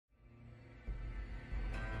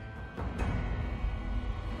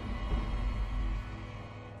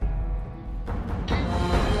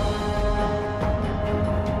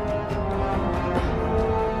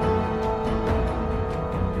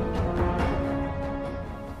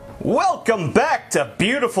Welcome back to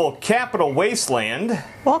beautiful Capital Wasteland.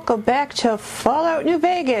 Welcome back to Fallout New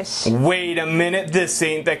Vegas. Wait a minute, this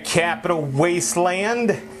ain't the Capital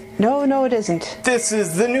Wasteland. No, it isn't. This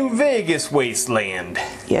is the New Vegas Wasteland.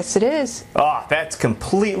 Yes, it is. Oh, that's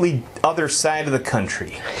completely other side of the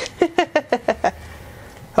country.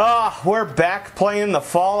 We're back playing the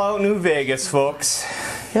Fallout New Vegas, folks.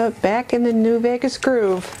 Yep, back in the New Vegas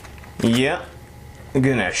groove. Yep. They're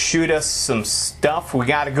gonna shoot us some stuff. We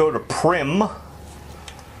gotta go to Prim.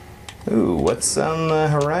 Ooh, what's on the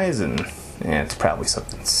horizon? Yeah, it's probably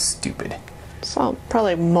something stupid. So,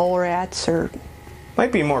 probably mole rats or...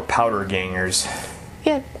 Might be more powder gangers.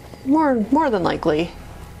 Yeah, more than likely.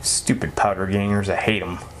 Stupid powder gangers, I hate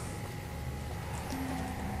them.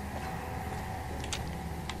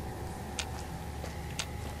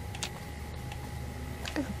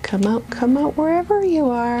 Come out wherever you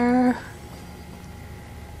are.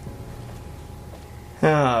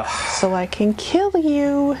 So I can kill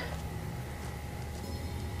you.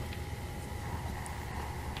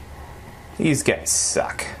 These guys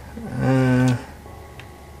suck.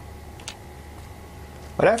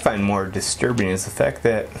 What I find more disturbing is the fact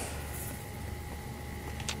that...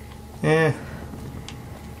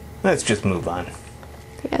 let's just move on.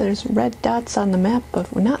 Yeah, there's red dots on the map,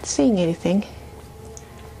 but we're not seeing anything.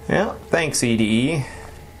 Yeah, thanks EDE.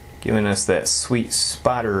 Giving us that sweet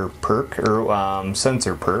spotter perk, or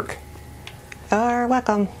sensor perk. You're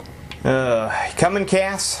welcome. Coming,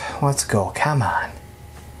 Cass? Let's go, come on.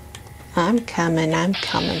 I'm coming.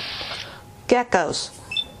 Geckos.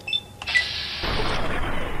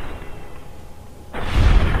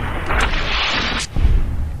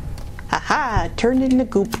 Haha, turned into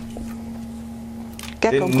goop.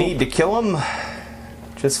 Gecko Didn't goop. need to kill him,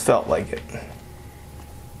 just felt like it.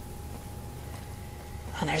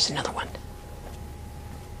 Oh, there's another one.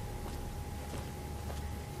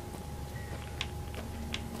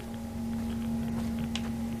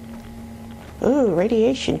 Ooh,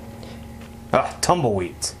 radiation.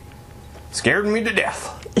 Tumbleweeds. Scared me to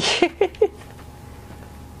death.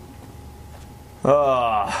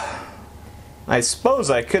 I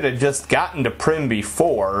suppose I could have just gotten to Prim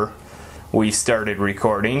before we started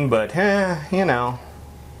recording, but, you know.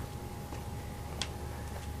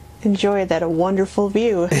 Enjoy that wonderful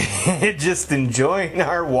view. Just enjoying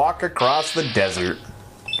our walk across the desert.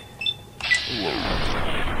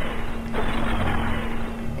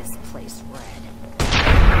 This place red.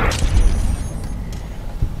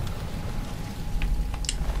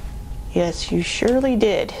 Yes, you surely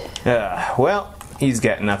did. Well, he's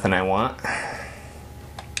got nothing I want.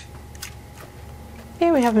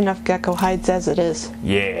 Yeah, we have enough gecko hides as it is.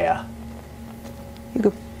 Yeah. You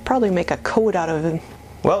could probably make a coat out of him.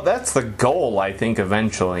 Well, that's the goal, I think,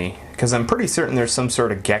 eventually. Because I'm pretty certain there's some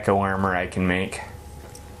sort of gecko armor I can make.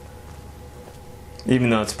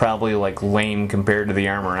 Even though it's probably, like, lame compared to the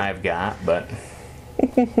armor I've got, but...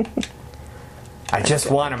 I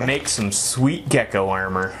just want to make some sweet gecko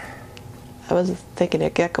armor. I was thinking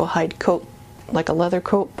a gecko hide coat, like a leather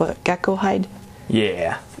coat, but gecko hide.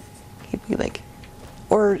 Yeah. You'd be like...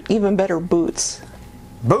 Or even better, boots.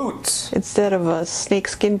 Boots! Instead of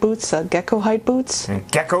snakeskin boots, gecko hide boots. And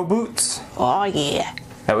gecko boots. Oh, yeah.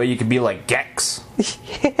 That way you could be like Gex.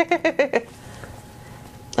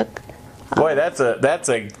 Look. Boy, that's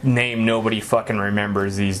a name nobody fucking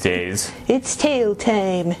remembers these days. It's tail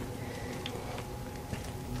time.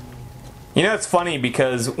 You know, it's funny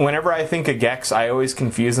because whenever I think of Gex, I always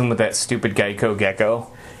confuse him with that stupid Geico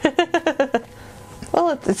gecko.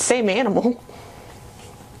 Well, it's the same animal.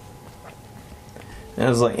 And I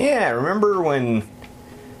was like, yeah, remember when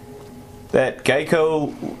that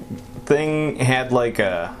Geico thing had like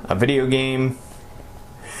a video game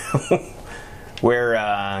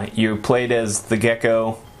where you played as the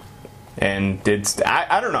gecko and did...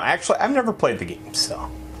 I don't know, actually, I've never played the game, so...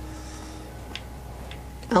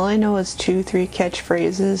 All I know is 2-3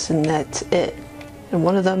 catchphrases, and that's it. And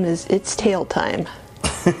one of them is, it's tail time.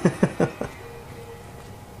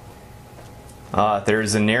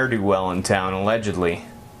 There's a ne'er-do-well in town, allegedly.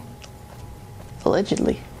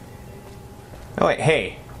 Allegedly. Oh, wait,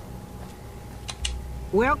 hey.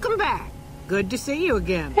 Welcome back. Good to see you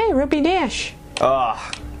again. Hey, Ruby Dash.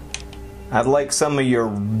 I'd like some of your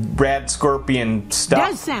rad scorpion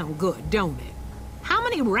stuff. Does sound good, don't it? How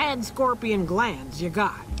many rad scorpion glands you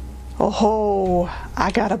got? Oh,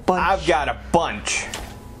 I got a bunch. I've got a bunch.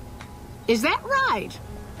 Is that right?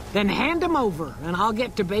 Then hand them over, and I'll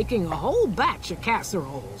get to baking a whole batch of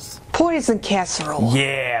casseroles. Poison casserole.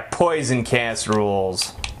 Yeah, poison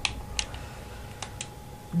casseroles.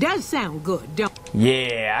 Does sound good, don't it?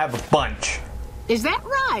 Yeah, I have a bunch. Is that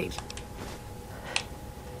right?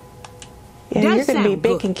 Yeah, Does you're going to be sound good.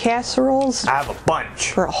 baking casseroles I have a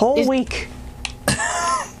bunch. for a whole week.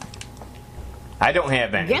 I don't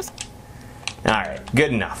have any. Yes. All right,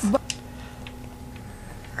 good enough. All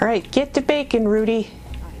right, get to baking, Rudy.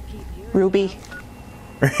 Ruby.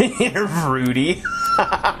 Rudy.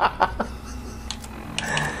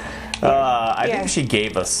 I Yeah. think she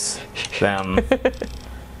gave us them.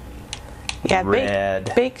 Yeah,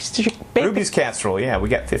 Red. bake Ruby's casserole. Yeah, we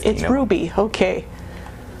got 15. It's of them. Ruby. Okay.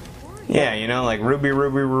 Yeah, you know, like Ruby,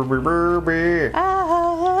 Ruby, Ruby, Ruby.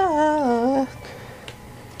 Ah.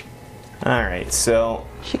 All right, so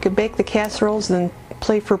She could bake the casseroles and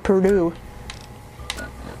play for Purdue.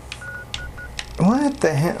 what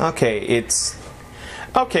the heck?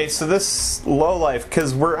 Okay, so this lowlife,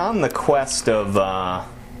 because we're on the quest of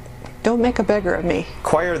Don't make a beggar of me.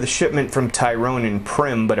 acquire the shipment from Tyrone in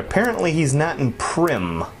Prim, but apparently he's not in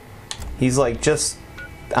Prim. He's like just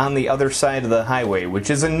on the other side of the highway, which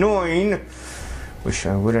is annoying. Wish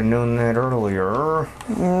I would have known that earlier.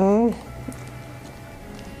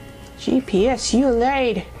 GPS, you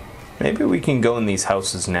lied. Maybe we can go in these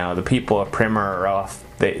houses now. The people of Prim are off.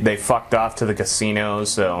 They fucked off to the casino,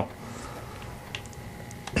 so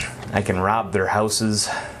I can rob their houses.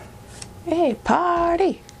 Hey,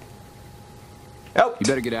 party. Oh, You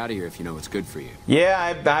better get out of here if you know what's good for you.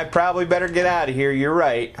 yeah, I probably better get out of here. You're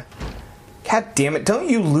right. God damn it. Don't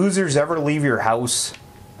you losers ever leave your house?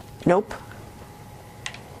 Nope.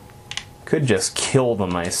 Could just kill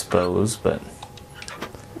them, I suppose, but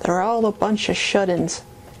They're all a bunch of shut-ins.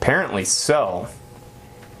 apparently so.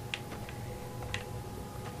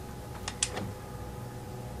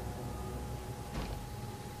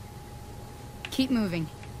 Keep moving.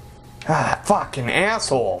 Ah, fucking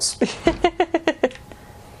assholes.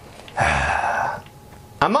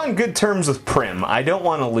 I'm on good terms with Prim. I don't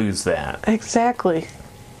want to lose that. Exactly.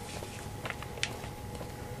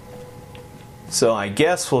 So I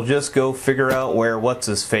guess we'll just go figure out where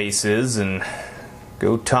what's-his-face is and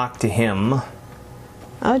go talk to him.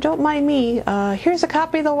 Don't mind me. Here's a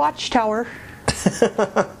copy of the Watchtower.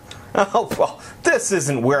 Oh, well, this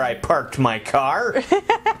isn't where I parked my car.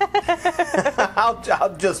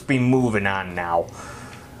 I'll just be moving on now.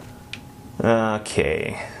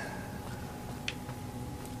 Okay.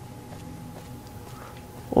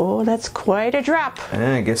 Oh, that's quite a drop.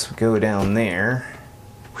 I guess we go down there.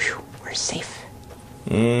 Whew, we're safe.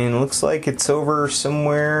 And looks like it's over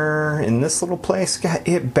somewhere in this little place. God,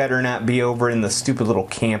 it better not be over in the stupid little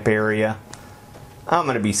camp area. I'm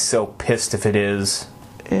gonna be so pissed if it is.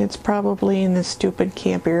 It's probably in this stupid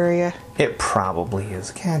camp area. It probably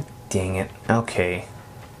is. God dang it. Okay.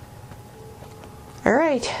 All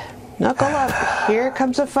right, knuckle up. Here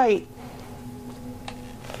comes a fight.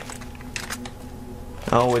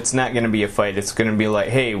 Oh, it's not gonna be a fight. It's gonna be like,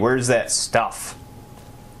 hey, where's that stuff?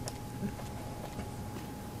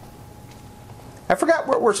 I forgot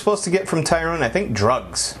what we're supposed to get from Tyrone. I think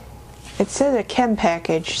drugs. It said a chem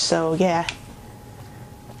package, so yeah.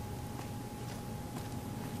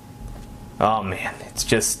 Oh man, it's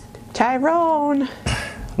just... Tyrone!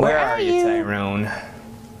 Where are you, Tyrone?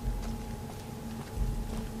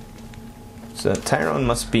 So Tyrone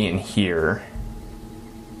must be in here.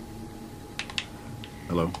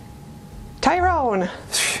 Hello? Tyrone!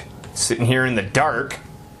 Sitting here in the dark.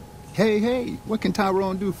 Hey, what can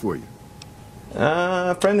Tyrone do for you?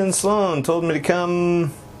 Brendan Sloan told me to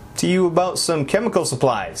come to you about some chemical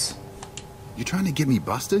supplies. You trying to get me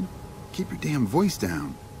busted? Keep your damn voice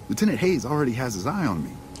down. Lieutenant Hayes already has his eye on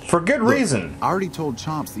me. For good Look, reason. I already told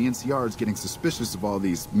Chomps the NCR is getting suspicious of all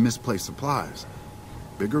these misplaced supplies.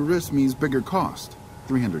 Bigger risk means bigger cost.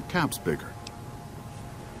 300 caps bigger.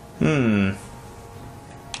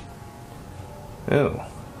 Oh.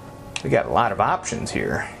 We got a lot of options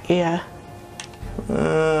here. Yeah.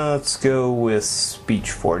 Let's go with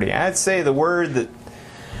speech 40. I'd say the word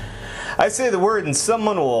and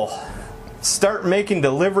someone will start making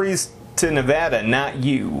deliveries to Nevada, not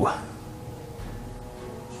you.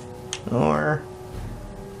 Or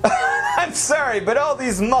I'm sorry, but all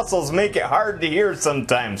these muscles make it hard to hear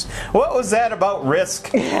sometimes. What was that about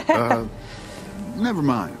risk? Never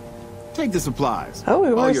mind. Take the supplies. Oh, we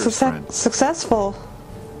All were yours, friend. successful.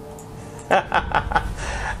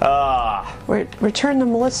 Return to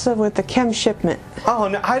Melissa with the chem shipment. Oh,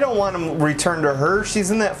 no, I don't want to return to her.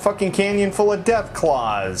 She's in that fucking canyon full of death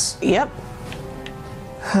claws. Yep.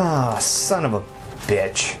 Ah, son of a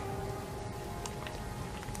bitch.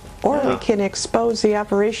 Or we can expose the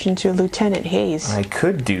operation to Lieutenant Hayes. I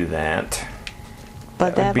could do that.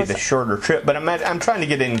 But That would be was the shorter trip, but I'm trying to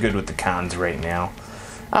get in good with the cons right now.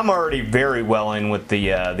 I'm already very well in with the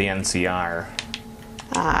NCR.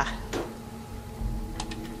 ah.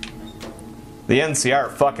 The NCR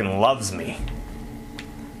fucking loves me.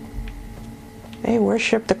 They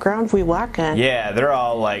worship the ground we walk on. Yeah, they're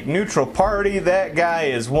all like, neutral party, that guy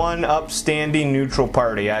is one upstanding neutral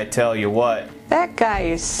party, I tell you what. That guy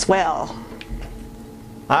is swell.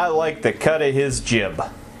 I like the cut of his jib.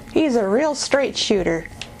 He's a real straight shooter.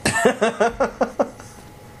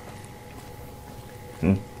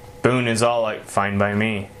 Boone is all like, fine by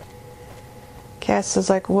me. Cass is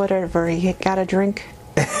like, whatever, you got a drink?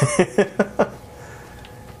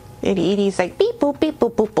 And Edie's like, beep boop, beep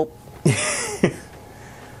boop, boop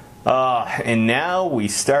boop. And now we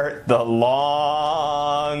start the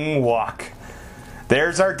long walk.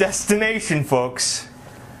 There's our destination, folks.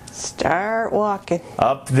 Start walking.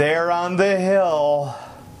 Up there on the hill.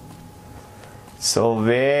 So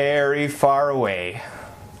very far away.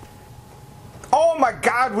 Oh my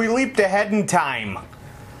god, we leaped ahead in time.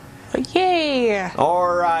 Yeah.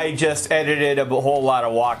 Or I just edited a whole lot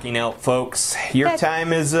of walking out, folks. Your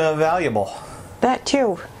time is valuable. That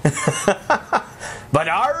too. But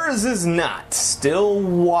ours is not. Still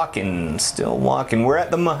walking. Still walking. We're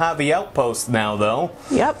at the Mojave Outpost now, though.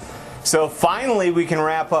 Yep. So finally we can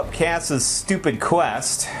wrap up Cass's stupid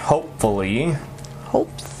quest. Hopefully.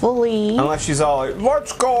 Hopefully. Unless she's all like,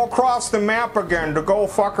 let's go across the map again to go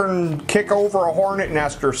fucking kick over a hornet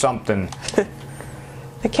nest or something.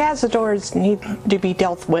 The cazadors need to be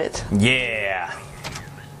dealt with. Yeah.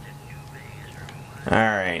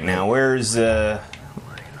 Alright, now where's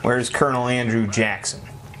Colonel Andrew Jackson?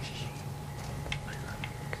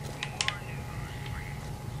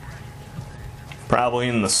 Probably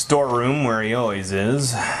in the storeroom where he always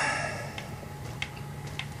is.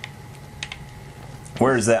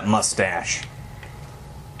 Where's that mustache?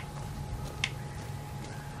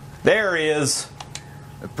 There he is.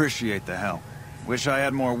 Appreciate the help. Wish I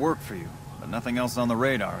had more work for you, but nothing else on the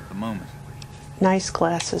radar at the moment. Nice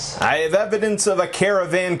glasses. I have evidence of a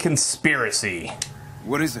caravan conspiracy.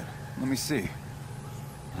 What is it? Let me see.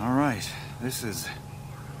 All right, this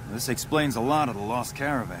explains a lot of the lost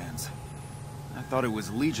caravans. I thought it was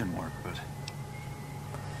Legion work, but...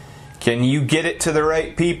 Can you get it to the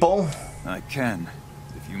right people? I can,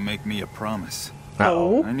 if you make me a promise.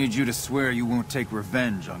 Oh. I need you to swear you won't take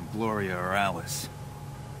revenge on Gloria or Alice.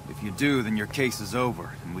 If you do, then your case is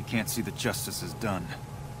over, and we can't see that justice is done.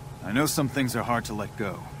 I know some things are hard to let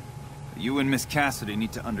go, but you and Miss Cassidy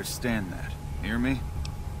need to understand that. Hear me?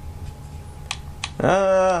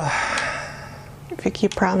 Vicky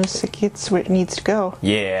promised it gets where it needs to go.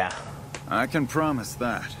 Yeah. I can promise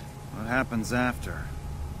that. What happens after?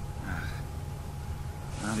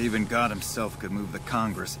 Not even God himself could move the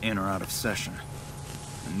Congress in or out of session.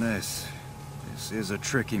 And this is a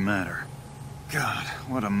tricky matter. God,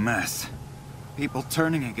 what a mess. People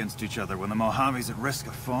turning against each other when the Mojave's at risk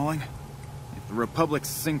of falling. If the Republic's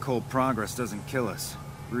sinkhole progress doesn't kill us,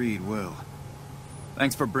 greed will.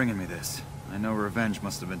 Thanks for bringing me this. I know revenge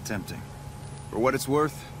must have been tempting. For what it's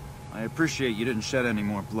worth, I appreciate you didn't shed any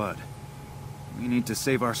more blood. We need to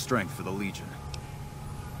save our strength for the Legion.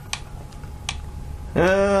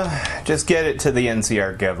 Just get it to the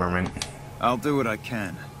NCR government. I'll do what I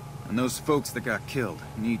can. And those folks that got killed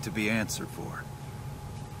need to be answered for.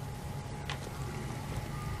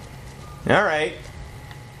 Alright.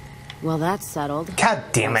 Well, that's settled. God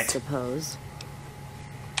damn I it. suppose.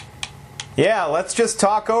 Yeah, let's just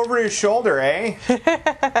talk over his shoulder, eh?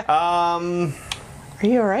 Are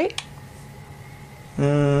you alright?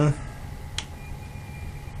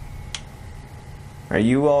 Are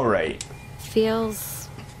you alright? Feels...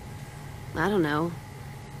 I don't know.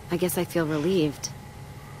 I guess I feel relieved.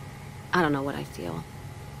 I don't know what I feel.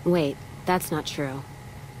 Wait, that's not true.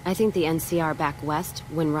 I think the NCR back west,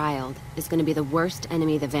 when riled, is going to be the worst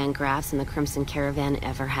enemy the Van Graffs and the Crimson Caravan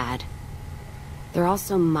ever had. They're all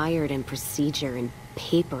so mired in procedure and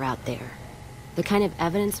paper out there. The kind of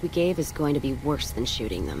evidence we gave is going to be worse than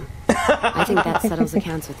shooting them. I think that settles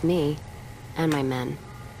accounts with me and my men.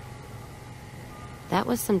 That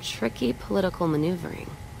was some tricky political maneuvering,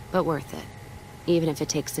 but worth it, even if it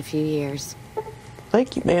takes a few years.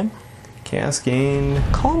 Thank you, ma'am. Cascade.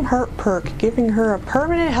 Calm Heart perk, giving her a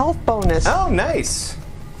permanent health bonus. Oh, nice.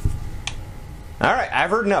 Alright,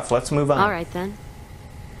 I've heard enough. Let's move on. Alright then.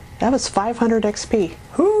 That was 500 XP.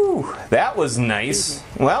 Whew, that was nice.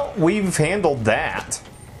 Well, we've handled that.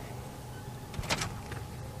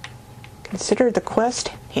 Consider the quest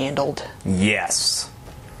handled. Yes.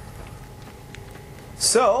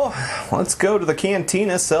 So, let's go to the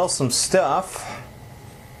cantina, sell some stuff.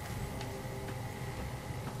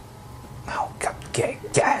 Oh, God,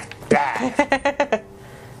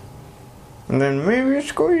 and then maybe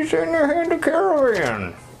squeeze in the hand of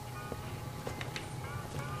caravan.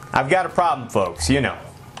 I've got a problem, folks, you know.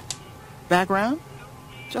 Background?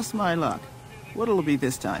 Just my luck. What'll it be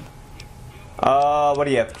this time? What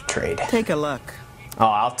do you have to trade? Take a look. Oh,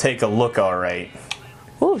 I'll take a look, alright.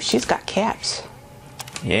 Ooh, she's got caps.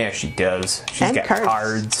 Yeah, she does. She's And got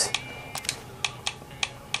cards.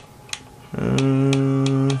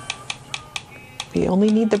 We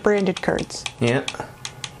only need the branded cards. Yeah.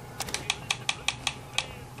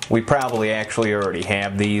 We probably actually already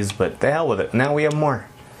have these, but the hell with it. Now we have more.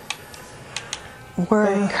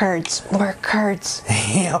 More cards. More cards.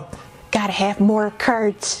 Yep. Gotta have more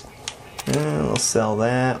cards. We'll sell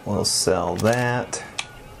that. We'll sell that.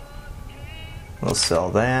 We'll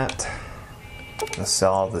sell that. We'll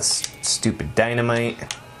sell all this stupid dynamite.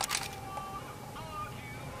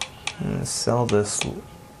 Sell this.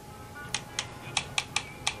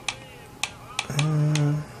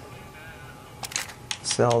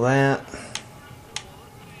 Sell that.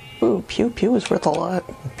 Ooh, pew pew is worth a lot.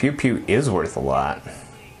 Pew pew is worth a lot.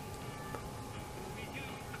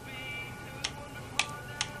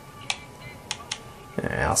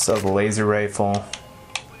 I'll sell the laser rifle.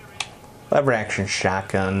 Lever action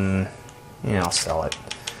shotgun. Yeah, I'll sell it.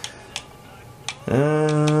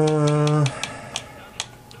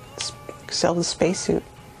 Sell the spacesuit.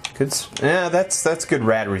 Good. Yeah, that's good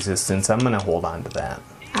rad resistance. I'm gonna hold on to that.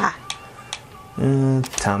 Ah.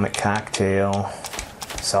 Atomic cocktail.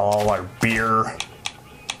 Sell all our beer.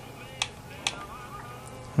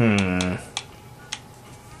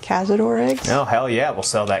 Cazador eggs. Oh hell yeah, we'll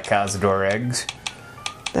sell that Cazador eggs.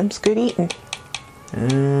 Them's good eating.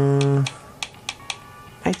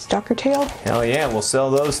 Night Stalker tail. Hell yeah, we'll sell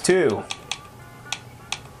those too.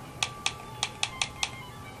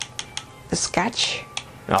 The scotch.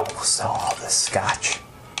 Oh, we'll sell all this scotch.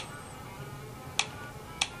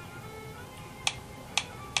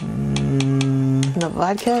 And the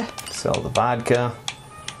vodka. Sell the vodka.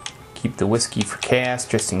 Keep the whiskey for Cass,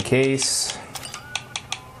 just in case.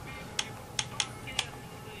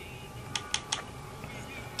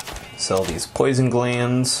 Sell these poison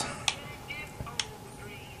glands.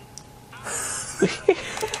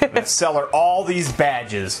 Sell her all these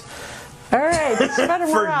badges. Alright, spread them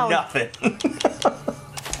For around. nothing.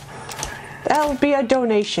 That'll be a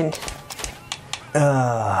donation.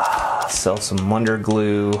 Sell some wonder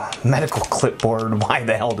glue. Medical clipboard. Why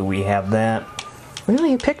the hell do we have that? Well,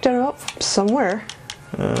 you picked it up somewhere.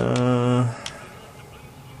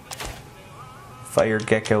 Fire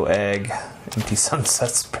gecko egg. Empty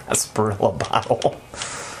sunset sarsaparilla bottle.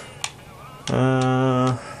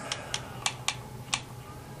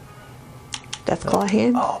 Deathclaw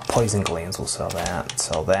hand. Oh, poison glands. We'll sell that.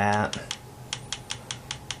 Sell that.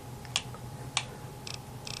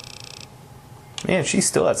 Man, she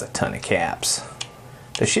still has a ton of caps.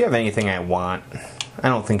 Does she have anything I want? I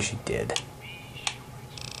don't think she did.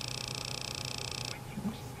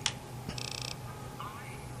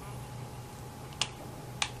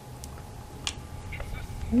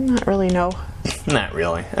 Not really, no. Not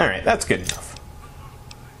really. Alright, that's good enough.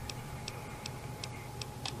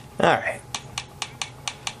 Alright.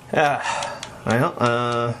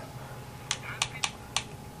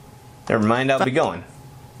 Never mind, I'll be going.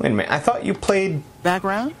 Wait a minute, I thought you played...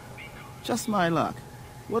 Background? Just my luck.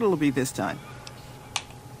 What'll it be this time?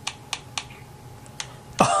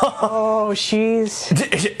 Oh, she's...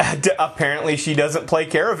 Apparently she doesn't play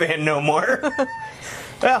Caravan no more.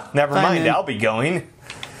 Well, never mind, I'll be going.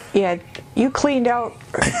 Yeah, you cleaned out...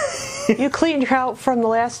 You cleaned her out from the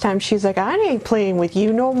last time. She's like, I ain't playing with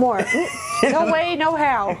you no more. No way, no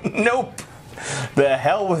how. Nope. The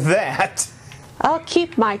hell with that. I'll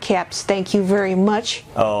keep my caps, thank you very much.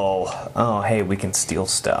 Oh, hey, we can steal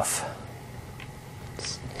stuff.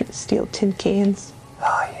 Steal tin cans.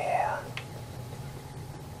 Oh, yeah.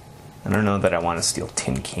 I don't know that I want to steal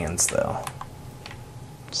tin cans, though.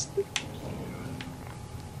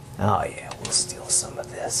 Oh, yeah, we'll steal some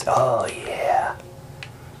of this. Oh, yeah.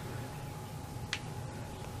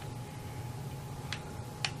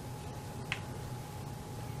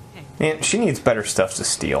 Man, she needs better stuff to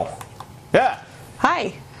steal. Yeah.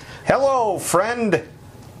 Hi. Hello, friend.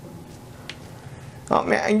 Oh,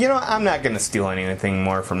 man, you know, I'm not going to steal anything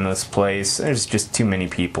more from this place. There's just too many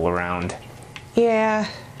people around. Yeah.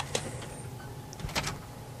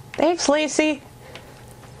 Thanks, Lacey.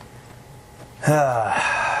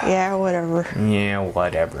 Yeah, whatever. Yeah,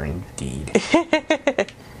 whatever, indeed.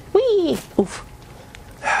 Whee! Oof.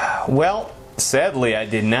 Well, sadly, I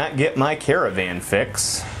did not get my caravan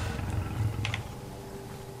fix.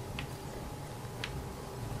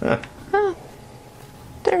 Huh.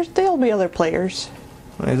 There'll be other players.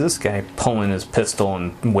 Why is this guy pulling his pistol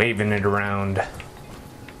and waving it around?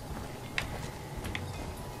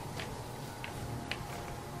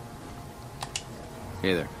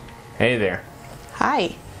 Hey there. Hey there.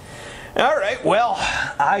 Hi. All right, well,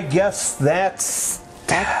 I guess that's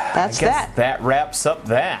that. That wraps up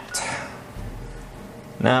that.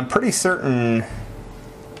 Now, I'm pretty certain...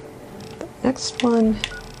 Next one.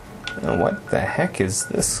 What the heck is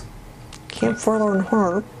this? Camp Forlorn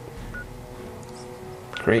Horror.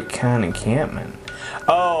 Great Khan encampment.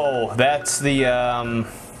 Oh, that's the,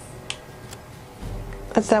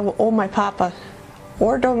 That's that, oh my papa.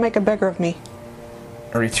 Or don't make a beggar of me.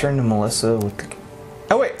 Return to Melissa with the...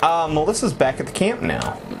 Oh, wait, Melissa's back at the camp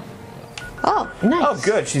now. Oh, nice. Oh,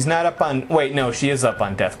 good, she's not up on... Wait, no, she is up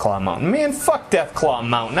on Deathclaw Mountain. Man, fuck Deathclaw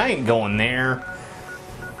Mountain, I ain't going there.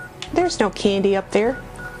 There's no candy up there.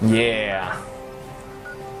 Yeah.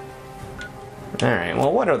 Alright,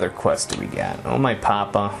 well, what other quest do we got? Oh, my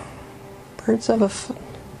papa. Birds of a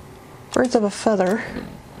feather.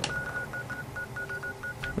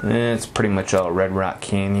 It's pretty much all Red Rock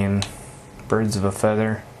Canyon. Birds of a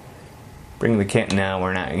feather. Bring the cat. No,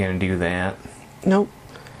 we're not gonna do that. Nope.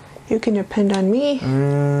 You can depend on me.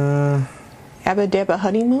 Abba Dabba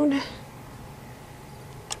Honeymoon.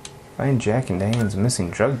 Find Jack and Diane's missing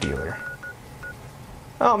drug dealer.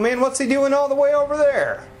 Oh man, what's he doing all the way over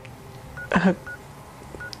there?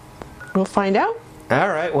 We'll find out.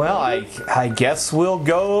 Alright, well, I guess we'll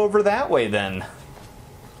go over that way then.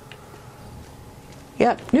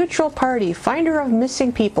 Yep, neutral party, finder of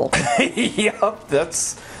missing people. Yep,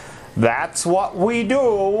 that's what we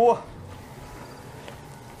do.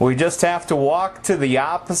 We just have to walk to the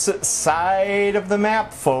opposite side of the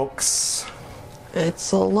map, folks.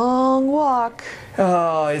 It's a long walk.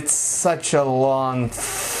 Oh, it's such a long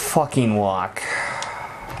fucking walk.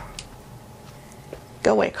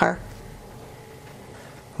 Go away, car.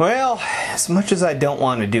 Well, as much as I don't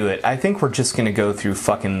want to do it, I think we're just gonna go through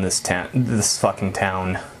fucking this fucking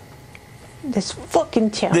town. This fucking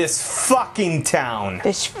town. This fucking town.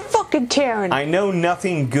 This fucking town. I know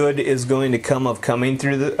nothing good is going to come of going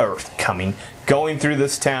through this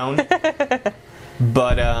town.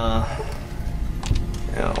 But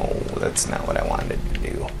no, that's not what I wanted to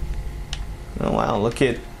do. Oh wow, look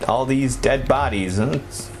at all these dead bodies.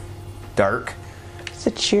 It's dark. It's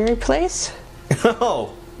a cheery place.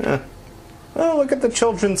 Oh. Oh, look at the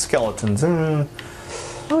children's skeletons. Oh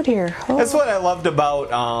dear. Oh. That's what I loved about,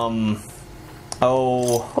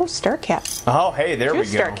 Oh, star cap. Oh, hey, there we go.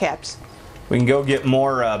 Star caps. We can go get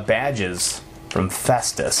more badges from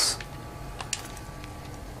Festus.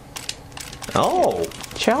 Oh.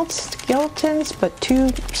 Child skeletons, but 2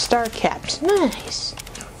 star caps. Nice.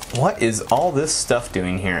 What is all this stuff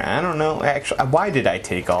doing here? I don't know. Actually, why did I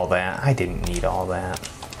take all that? I didn't need all that.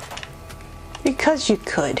 Because you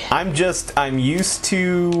could. I'm used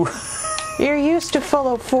to... You're used to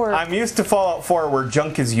Fallout 4. I'm used to Fallout 4 where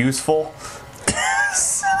junk is useful.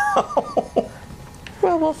 So...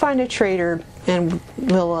 Well, we'll find a trader and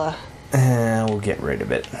we'll we'll get rid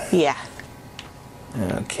of it. Yeah.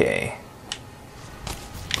 Okay.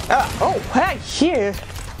 Ah, oh, hey, here.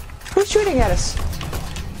 Who's shooting at us?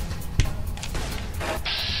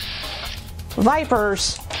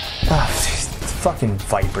 Vipers. Oh, fucking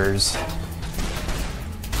vipers.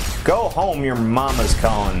 Go home, your mama's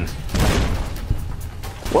calling.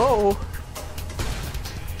 Whoa.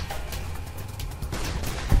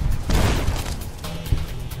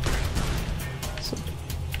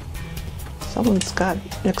 Someone's got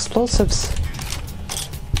explosives.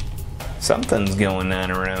 Something's going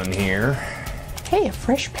on around here. Hey, a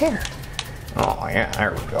fresh pair. Oh, yeah,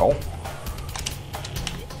 there we go.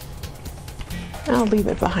 I'll leave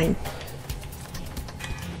it behind.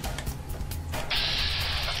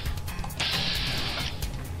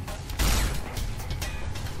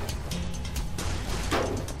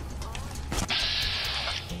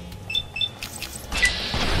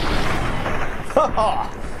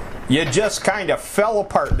 You just kind of fell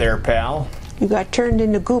apart there, pal. You got turned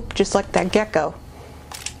into goop just like that gecko.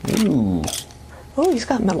 Ooh. Oh, he's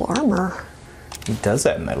got metal armor. He does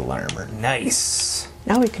have metal armor. Nice.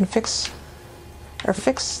 Now we can fix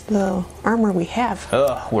the armor we have.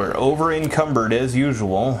 Ugh, we're over encumbered as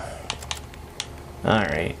usual.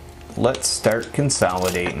 Alright, let's start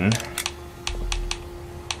consolidating.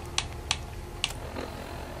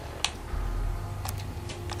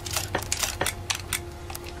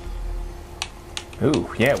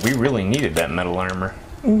 Ooh, yeah, we really needed that metal armor.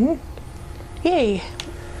 Mm-hmm. Yay,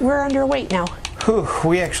 we're underweight now. Whew,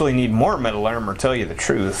 we actually need more metal armor, tell you the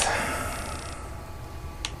truth.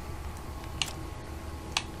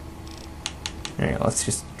 Alright, let's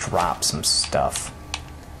just drop some stuff.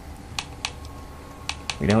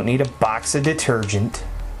 We don't need a box of detergent.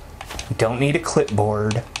 We don't need a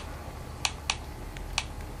clipboard.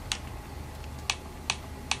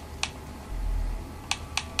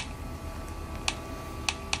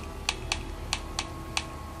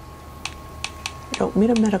 Don't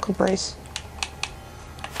need a medical brace.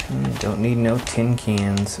 Don't need no tin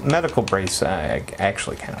cans. Medical brace, I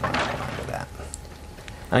actually kind of want to hold on to that.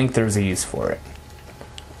 I think there's a use for it.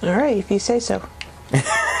 Alright, if you say so.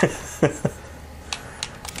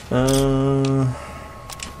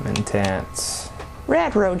 Mentats.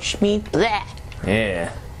 Rad roach meat. Bleh.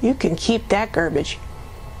 Yeah. You can keep that garbage.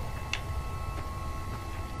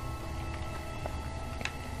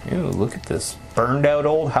 Ooh, look at this burned out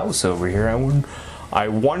old house over here. I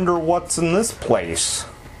wonder what's in this place.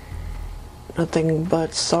 Nothing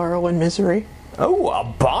but sorrow and misery. Oh, a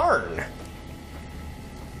barn!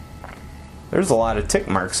 There's a lot of tick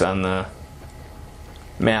marks on the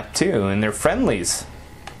map too, and they're friendlies.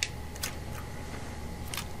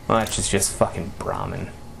 Well, that's just fucking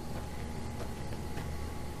Brahmin.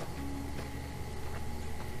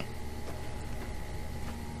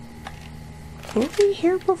 Were we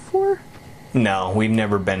here before? No, we've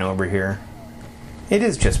never been over here. It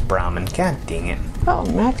is just Brahmin. God dang it. Oh,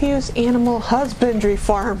 Matthew's Animal Husbandry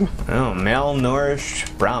Farm. Oh,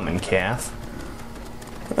 malnourished Brahmin calf.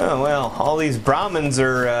 Oh, well, all these Brahmins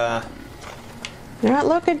are, Not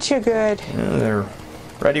looking too good. they're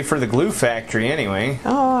ready for the glue factory anyway.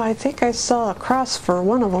 Oh, I think I saw a cross for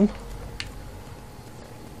one of them.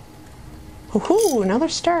 Woohoo, another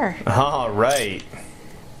star. All right.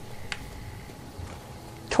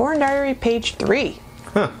 Torn Diary, page 3.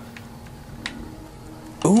 Huh.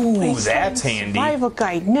 Ooh, Nice that's handy. Survival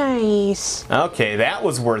guide, nice. Okay, that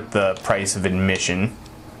was worth the price of admission.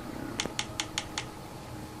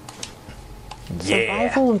 Yeah.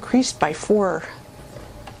 Survival increased by 4.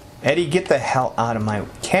 Eddie, get the hell out of my...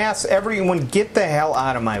 Cass, everyone, get the hell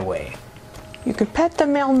out of my way. You could pet the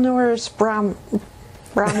malnourished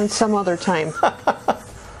Brahmin some other time.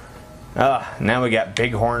 Now we got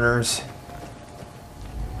big horners.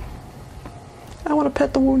 I want to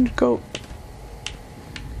pet the wounded goat.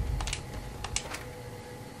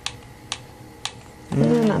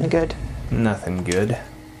 Nothing good. Nothing good.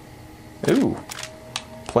 Ooh.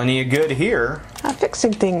 Plenty of good here.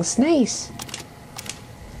 Fixing things, nice.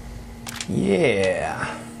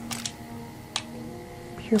 Yeah.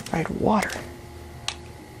 Purified water.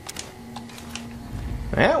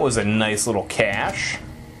 That was a nice little cache.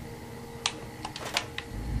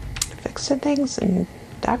 Fixing things, and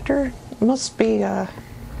doctor must be the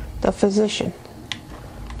physician.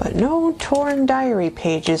 But no torn diary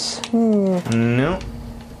pages. No.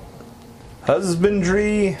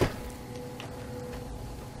 Husbandry.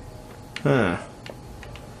 Huh.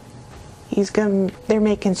 They're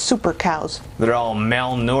making super cows. They're all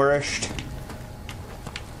malnourished.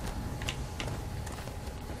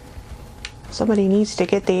 Somebody needs to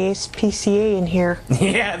get the ASPCA in here.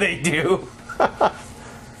 Yeah, they do.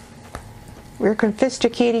 We're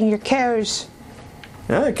confiscating your cows.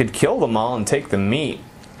 I could kill them all and take the meat.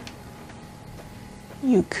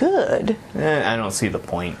 You could. I don't see the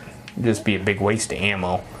point. It'd just be a big waste of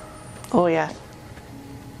ammo. Oh, yeah.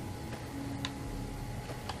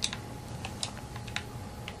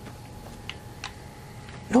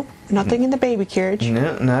 Nope, nothing in the baby carriage.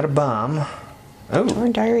 No, not a bomb. Oh.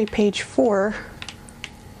 Torn diary, page 4.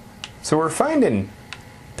 So we're finding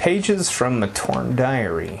pages from a torn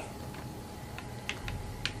diary.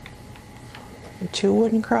 2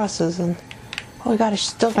 wooden crosses, and oh, we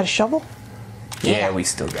still got a shovel. Yeah, we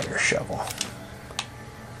still got our shovel.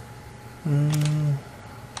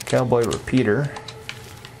 Cowboy repeater.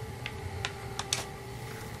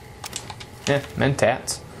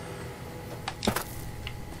 Mentats.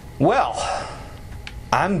 Well,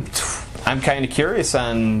 I'm kind of curious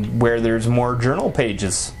on where there's more journal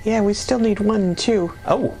pages. Yeah, we still need 1 and 2.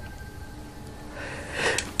 Oh.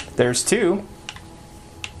 There's 2.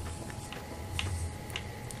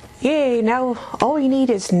 Yay, now all we need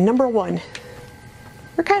is number 1.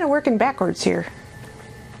 We're kind of working backwards here.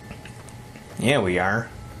 Yeah, we are.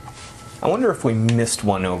 I wonder if we missed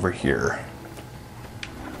one over here.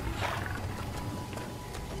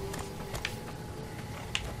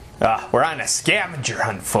 We're on a scavenger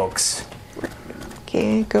hunt, folks.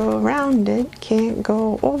 Can't go around it, can't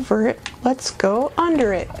go over it. Let's go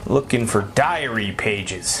under it. Looking for diary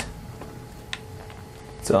pages.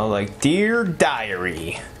 It's all like, Dear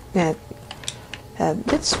Diary. Yeah,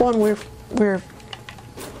 this one we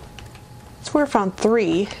found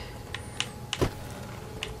 3.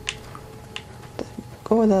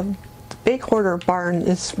 The big hoarder barn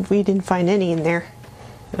we didn't find any in there.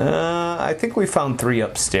 I think we found 3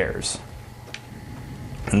 upstairs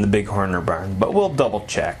in the big Horner barn, but we'll double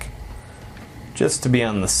check just to be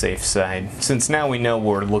on the safe side, since now we know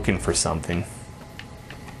we're looking for something.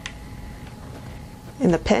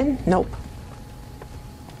 In the pen? Nope.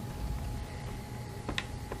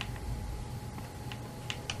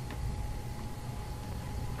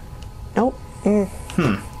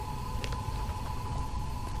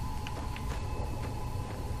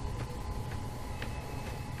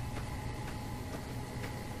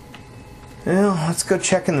 Well, let's go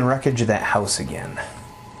check in the wreckage of that house again.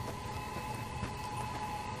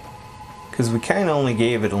 Because we kind of only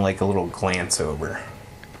gave it like a little glance over.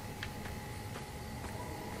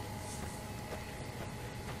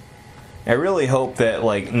 I really hope that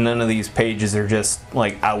like none of these pages are just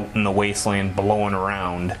like out in the wasteland blowing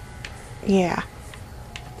around. Yeah.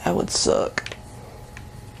 That would suck.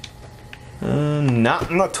 Not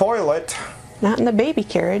in the toilet. Not in the baby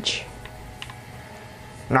carriage.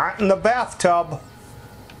 Not in the bathtub.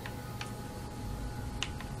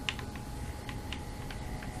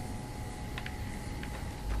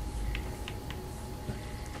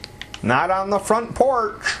 Not on the front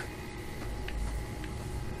porch.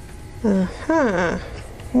 Uh-huh.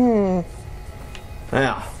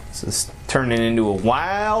 Now, this is turning into a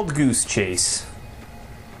wild goose chase.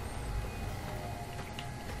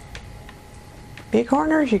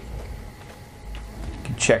 Bighorners, you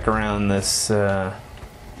Can check around this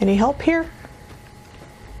any help here?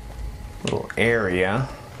 little area.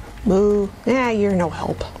 Boo. You're no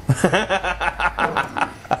help.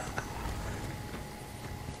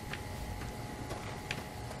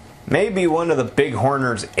 Maybe one of the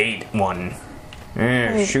bighorners ate one.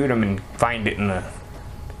 Right. Shoot him and find it in the...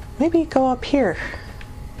 Maybe go up here.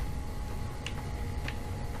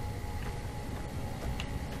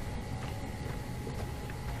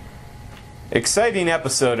 Exciting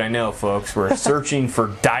episode, I know, folks. We're searching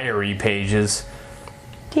for diary pages.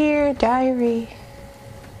 Dear diary.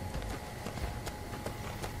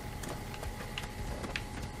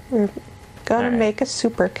 We're gonna All right. make a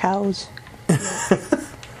super cows.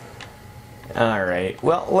 Alright,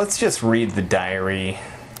 well, let's just read the diary,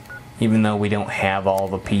 even though we don't have all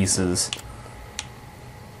the pieces.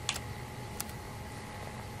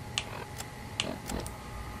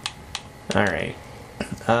 Alright.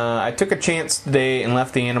 I took a chance today and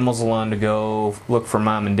left the animals alone to go look for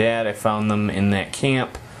Mom and Dad. I found them in that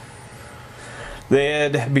camp. They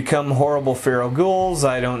had become horrible feral ghouls.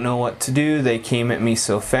 I don't know what to do. They came at me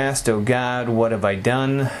so fast. Oh God, what have I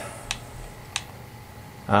done?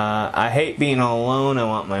 I hate being all alone. I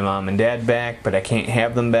want my mom and dad back, but I can't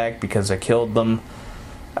have them back because I killed them.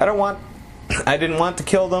 I didn't want to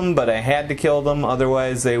kill them, but I had to kill them,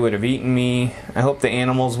 otherwise they would have eaten me. I hope the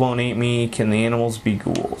animals won't eat me. Can the animals be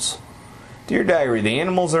ghouls? Dear Diary, the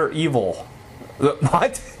animals are evil.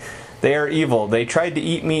 What? They are evil. They tried to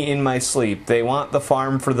eat me in my sleep. They want the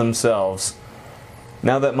farm for themselves.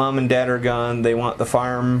 Now that Mom and Dad are gone, they want the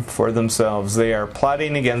farm for themselves. They are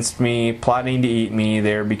plotting against me, plotting to eat me.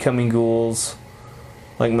 They are becoming ghouls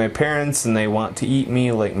like my parents, and they want to eat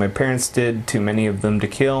me like my parents did. Too many of them to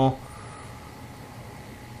kill.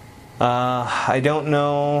 I don't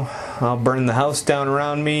know. I'll burn the house down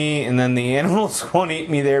around me, and then the animals won't eat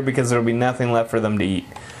me there because there'll be nothing left for them to eat.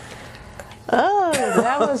 Oh,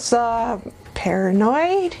 that was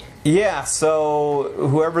paranoid. Yeah, so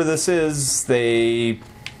whoever this is,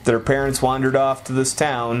 their parents wandered off to this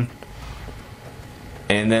town,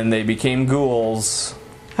 and then they became ghouls.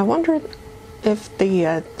 I wonder if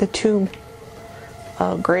the two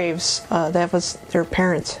graves that was their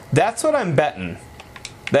parents. That's what I'm betting.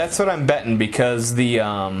 That's what I'm betting, because there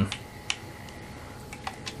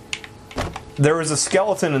was a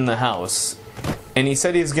skeleton in the house, and he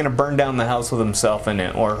said he was going to burn down the house with himself in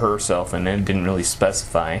it, or herself in it. Didn't really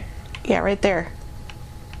specify. Yeah, right there.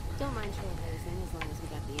 Don't mind trailblazing as long as we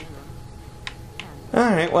got the ammo.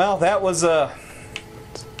 Alright, well, that was a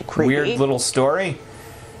Creepy. weird little story.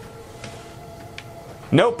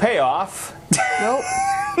 No payoff. Nope.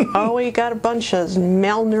 Oh, we got a bunch of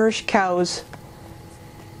malnourished cows.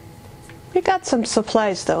 We got some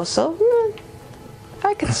supplies though, so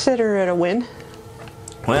I consider it a win.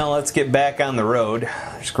 Well, let's get back on the road.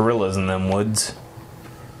 There's gorillas in them woods.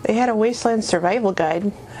 They had a wasteland survival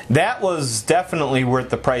guide. That was definitely worth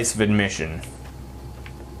the price of admission.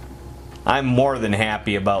 I'm more than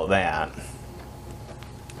happy about that.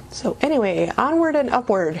 So anyway, onward and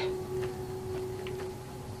upward.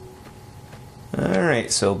 Alright,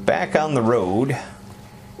 so back on the road.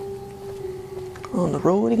 On the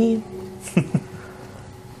road again.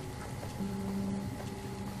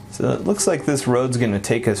 So it looks like this road's going to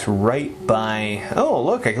take us right by... Oh,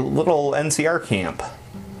 look, a little NCR camp.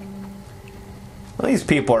 Well, these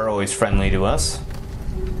people are always friendly to us.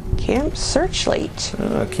 Camp Searchlight.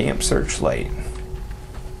 Camp Searchlight.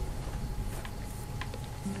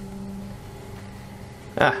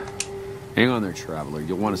 Ah, Hang on there, traveler.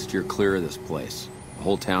 You'll want to steer clear of this place. The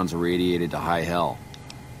whole town's irradiated to high hell.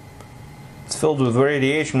 It's filled with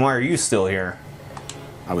radiation. Why are you still here?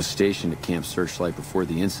 I was stationed at Camp Searchlight before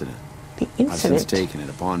the incident. The I've since incident. taken it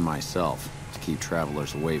upon myself to keep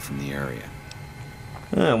travelers away from the area.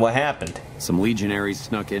 What happened? Some legionaries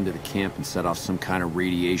snuck into the camp and set off some kind of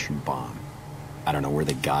radiation bomb. I don't know where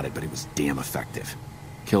they got it, but it was damn effective.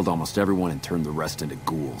 Killed almost everyone and turned the rest into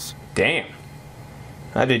ghouls. Damn.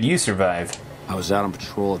 How did you survive? I was out on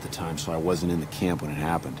patrol at the time, so I wasn't in the camp when it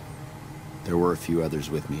happened. There were a few others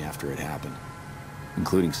with me after it happened,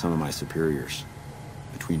 including some of my superiors.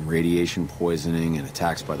 Between radiation poisoning and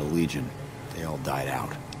attacks by the Legion, they all died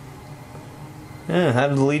out. How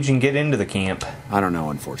did the Legion get into the camp? I don't know,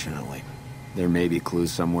 unfortunately. There may be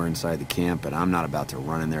clues somewhere inside the camp, but I'm not about to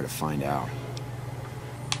run in there to find out.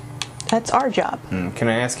 That's our job. Can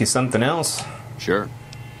I ask you something else? Sure.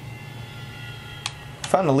 I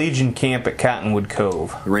found a Legion camp at Cottonwood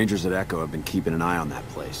Cove. The Rangers at Echo have been keeping an eye on that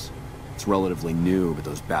place. It's relatively new, but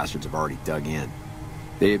those bastards have already dug in.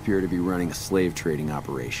 They appear to be running a slave trading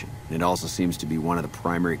operation, and it also seems to be one of the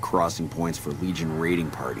primary crossing points for Legion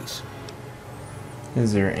raiding parties.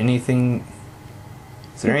 Is there anything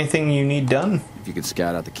you need done? If you could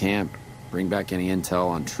scout out the camp, bring back any intel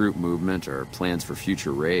on troop movement or plans for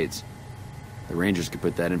future raids, the Rangers could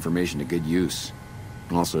put that information to good use.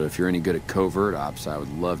 Also, if you're any good at covert ops, I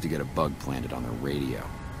would love to get a bug planted on their radio.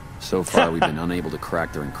 So far, we've been unable to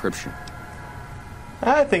crack their encryption.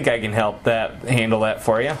 I think I can handle that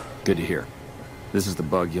for you. Good to hear. This is the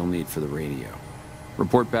bug you'll need for the radio.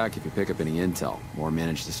 Report back if you pick up any intel, or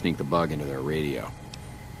manage to sneak the bug into their radio.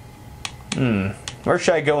 Where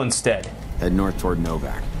should I go instead? Head north toward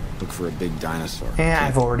Novak. Look for a big dinosaur. Yeah,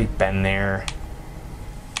 I've already been there.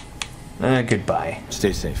 Goodbye.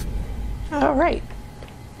 Stay safe. All right.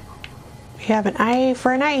 We have an eye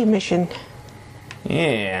for an eye mission.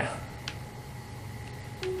 Yeah.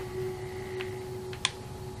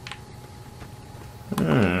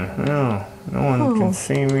 No one can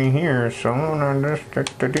see me here, so I'm gonna just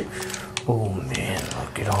stick to do. Oh man,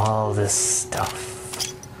 look at all this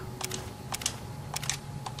stuff.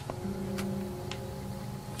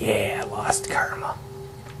 Yeah, lost karma.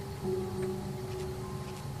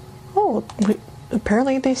 Oh,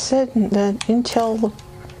 apparently they said that intel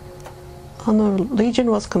on the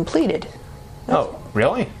Legion was completed. Oh,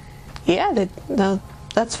 really? Yeah,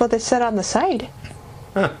 that's what they said on the side.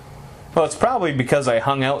 Huh. Well, it's probably because I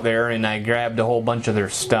hung out there and I grabbed a whole bunch of their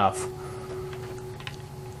stuff.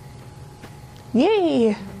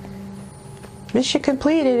 Yay! Mission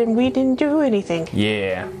completed and we didn't do anything.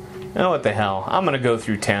 Yeah. Oh, what the hell. I'm gonna go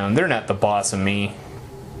through town. They're not the boss of me.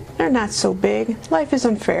 They're not so big. Life is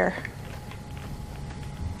unfair.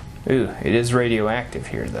 Ooh, it is radioactive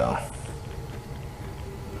here, though.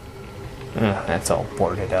 That's all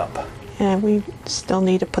boarded up. And we still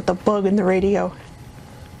need to put the bug in the radio.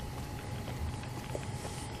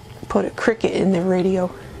 Put a cricket in the radio.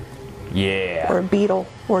 Yeah. Or a beetle.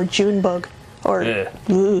 Or a June bug. Or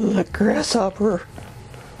a grasshopper.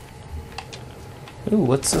 Ooh,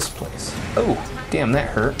 what's this place? Oh, damn,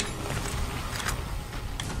 that hurt.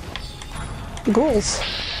 Ghouls.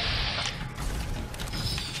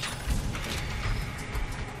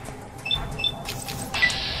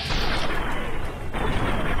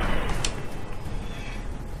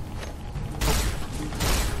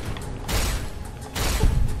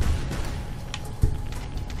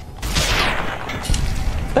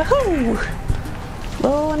 Woohoo!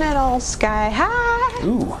 Blowing it all sky high.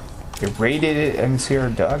 Ooh, it rated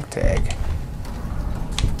MCR dog tag.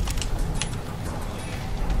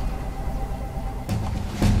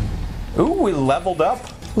 Ooh, we leveled up.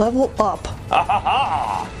 Level up. Ha ha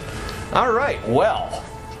ha! Alright, well.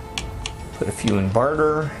 Put a few in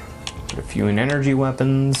barter. Put a few in energy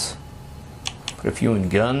weapons. Put a few in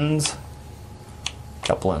guns. A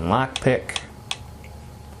couple in lockpick.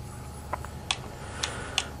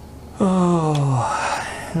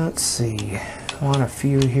 Oh, let's see. Want a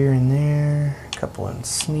few here and there. A couple in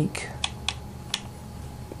sneak.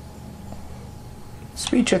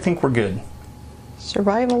 Speech, I think we're good.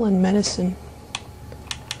 Survival and medicine.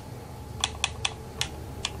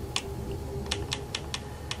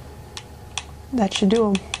 That should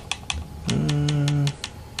do them.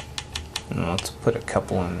 Let's put a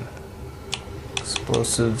couple in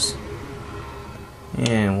explosives.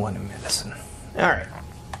 And one in medicine. Alright.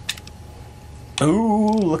 Ooh,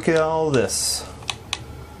 look at all this.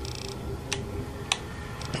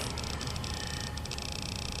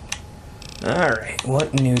 Alright,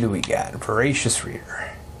 what new do we got? Voracious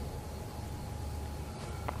Reader.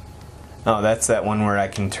 Oh, that's that one where I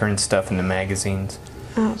can turn stuff into magazines.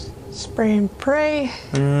 Oh, spray and pray.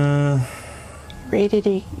 Rated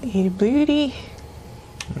a beauty.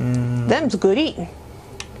 Them's good eating.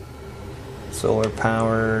 Solar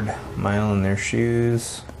powered, mile in their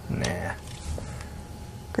shoes. Nah.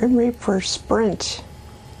 Grim Reaper sprint.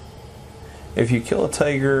 If you kill a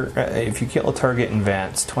target in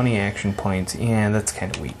VATS, 20 action points. Yeah, that's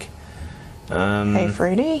kind of weak. Hey,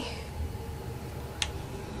 Freddy.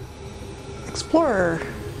 Explorer.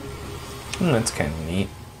 That's kind of neat.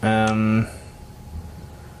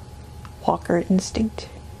 Walker instinct.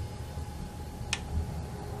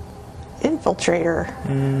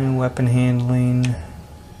 Infiltrator. Weapon handling.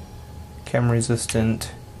 Chem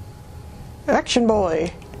resistant. Action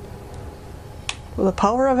boy. With the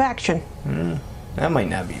power of action. That might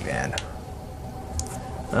not be bad.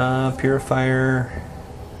 Purifier.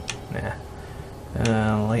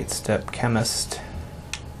 Nah. Light step chemist.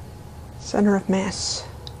 Center of mass.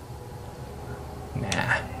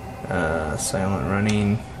 Nah. Silent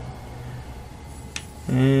running.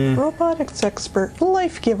 Robotics expert.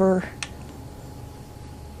 Life giver.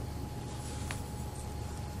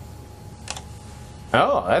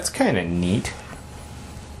 Oh, that's kind of neat.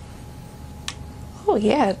 Oh,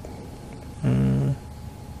 yeah.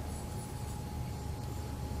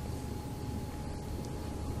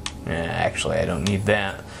 Actually, I don't need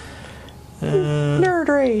that. Nerd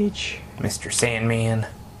rage. Mr. Sandman.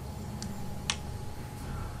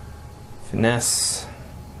 Finesse.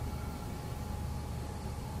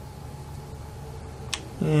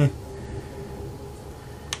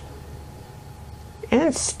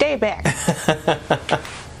 And stay back.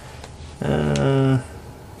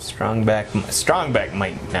 Strong back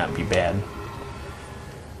might not be bad.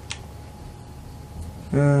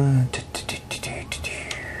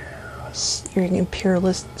 You're an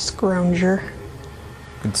imperialist scrounger.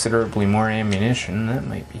 Considerably more ammunition, that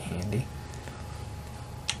might be handy.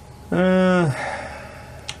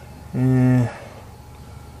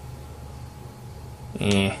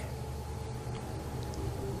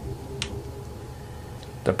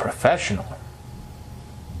 The professional.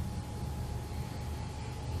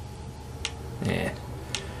 Yeah.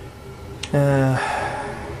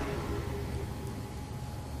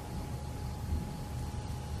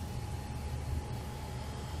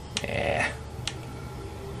 Yeah.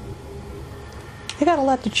 I got a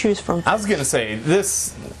lot to choose from. I was gonna say,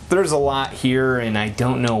 there's a lot here and I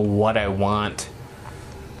don't know what I want.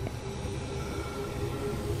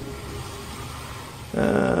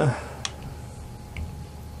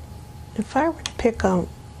 If I were to pick I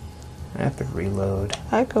have to reload.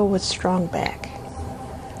 I'd go with strong back.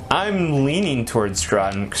 I'm leaning towards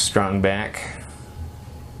strong back.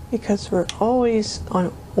 Because we're always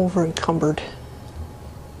over encumbered.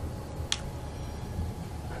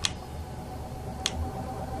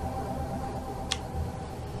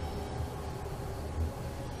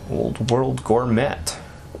 Old world gourmet.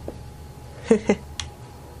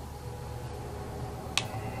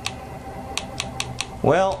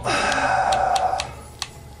 Well,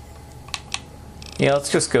 yeah, let's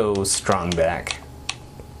just go strong back.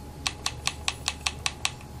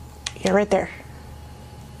 Yeah, right there.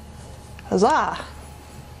 Huzzah!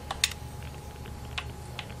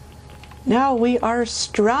 Now we are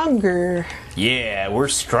stronger. Yeah, we're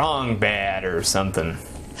strong bad or something.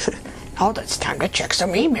 Oh, it's time to check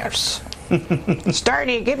some emails.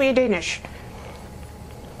 Starty, give me a Danish.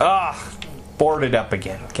 Ah, boarded up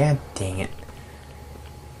again. God dang it.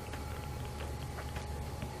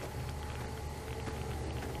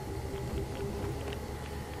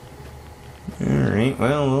 Alright,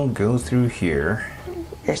 well, we'll go through here.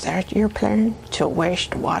 Is that your plan? To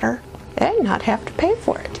waste water and not have to pay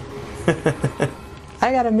for it?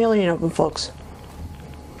 I got 1 million of them, folks.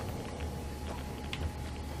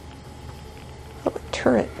 Oh, a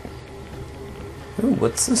turret. Ooh,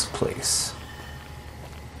 what's this place?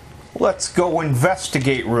 Let's go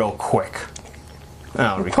investigate real quick.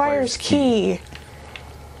 Oh, Requires key.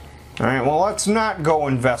 Alright, well, let's not go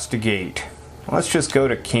investigate. Let's just go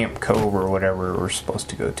to Camp Cove or whatever we're supposed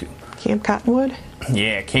to go to. Camp Cottonwood?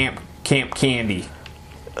 Yeah, Camp Candy.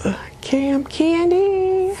 Camp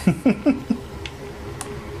Candy!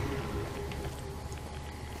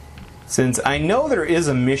 Since I know there is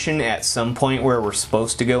a mission at some point where we're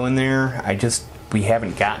supposed to go in there, we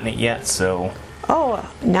haven't gotten it yet, so... Oh,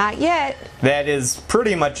 not yet. That is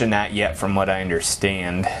pretty much a not yet from what I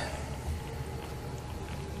understand.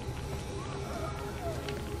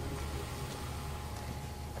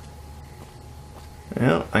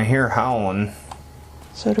 Well, I hear howling.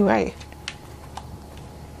 So do I.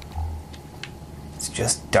 It's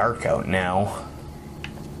just dark out now.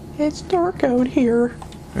 It's dark out here.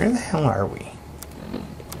 Where the hell are we?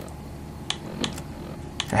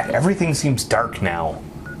 Everything seems dark now.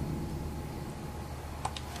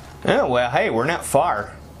 Oh, well, hey, we're not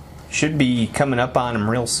far. Should be coming up on him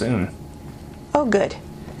real soon. Oh, good. In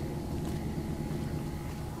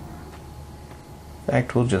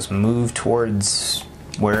fact, we'll just move towards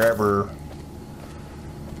wherever.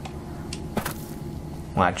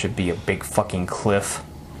 Watch it be a big fucking cliff.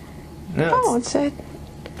 No, Oh, it's a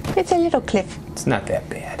little cliff. it's not that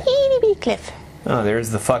bad. Itty bitty cliff. Oh, there's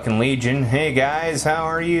the fucking Legion. Hey guys, how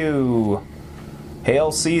are you?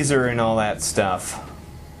 Hail Caesar and all that stuff.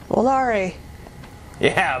 D.A.R.E.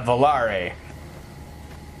 Yeah, D.A.R.E.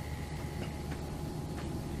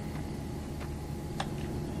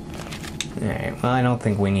 Alright, well, I don't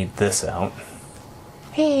think we need this out.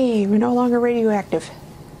 Hey, we're no longer radioactive.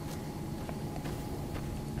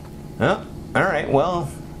 Oh, alright,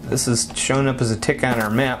 well, this is showing up as a tick on our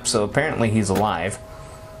map, so apparently he's alive.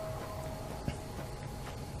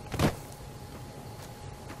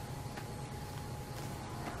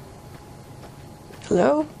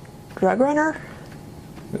 Hello? Drug runner?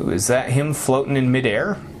 Ooh, is that him floating in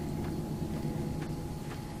midair?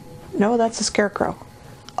 No, that's a scarecrow.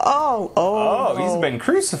 Oh, Oh, he's been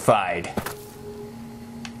crucified.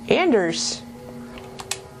 Anders.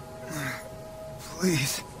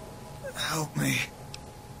 Please, help me.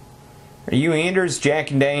 Are you Anders?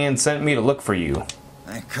 Jack and Diane sent me to look for you.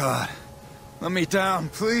 Thank God. Let me down,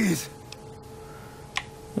 please.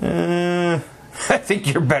 I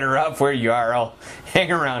think you're better off where you are. I'll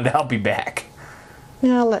hang around. I'll be back.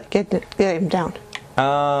 Now get him down.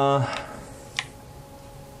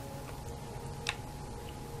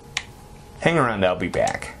 Hang around. I'll be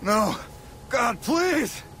back. No. God,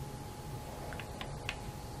 please.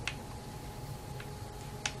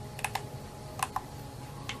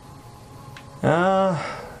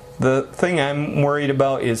 The thing I'm worried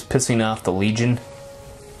about is pissing off the Legion.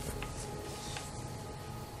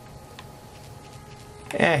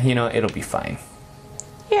 You know, it'll be fine.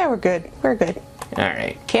 Yeah, we're good. We're good.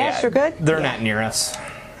 Alright. Cash, we're good? They're Yeah. not near us.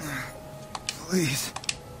 Please.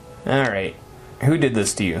 Alright. Who did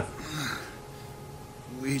this to you?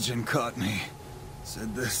 Legion caught me.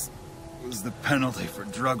 Said this was the penalty for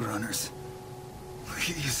drug runners.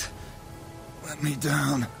 Please, let me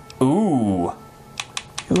down. Ooh.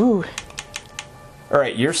 Ooh.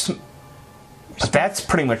 Alright, that's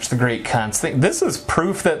pretty much the Great Khan's thing. This is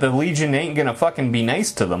proof that the Legion ain't gonna fucking be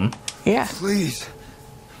nice to them. Yeah. Please,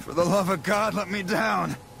 for the love of God, let me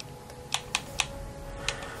down.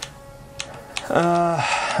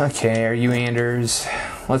 Okay, are you Anders?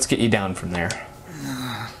 Let's get you down from there.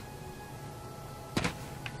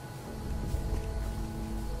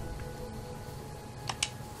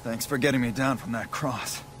 Thanks for getting me down from that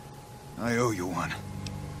cross. I owe you one.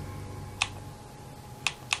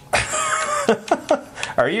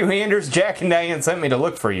 Are you Anders? Jack and Diane sent me to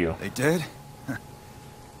look for you. They did?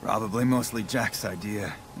 Probably mostly Jack's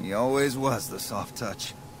idea. He always was the soft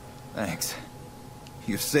touch. Thanks.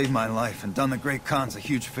 You've saved my life and done the Great Khans a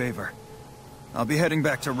huge favor. I'll be heading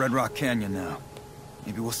back to Red Rock Canyon now.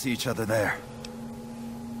 Maybe we'll see each other there.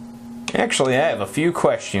 Actually, I have a few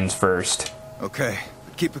questions first. Okay,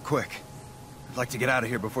 but keep it quick. I'd like to get out of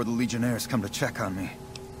here before the Legionnaires come to check on me.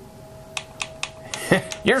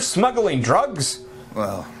 You're smuggling drugs?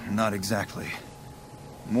 Well, not exactly.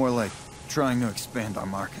 More like trying to expand our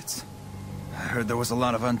markets. I heard there was a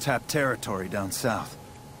lot of untapped territory down south,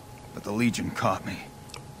 but the Legion caught me.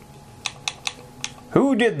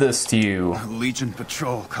 Who did this to you? The Legion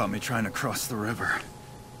patrol caught me trying to cross the river.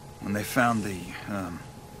 When they found the,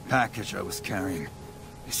 package I was carrying,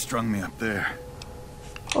 they strung me up there.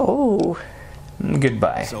 Oh.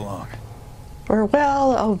 Goodbye. So long. We're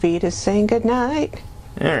well. Ovita's saying goodnight.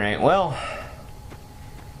 Alright, well,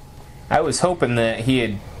 I was hoping that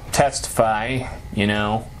he'd testify, you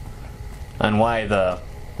know, on why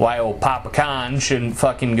old Papa Khan shouldn't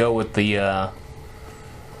fucking go with the,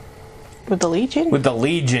 With the Legion? with the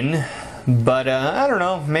Legion. But, I don't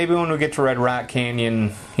know, maybe when we get to Red Rock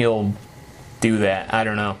Canyon, he'll do that. I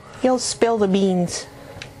don't know. He'll spill the beans.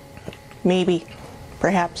 Maybe.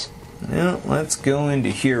 Perhaps. Well, let's go into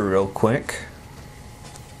here real quick.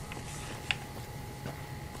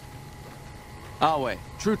 Awe,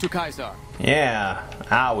 true to Kaiser. Yeah,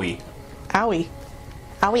 owie. Owie.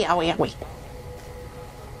 Owie, owie, owie.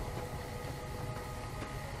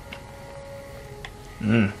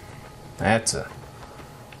 That's a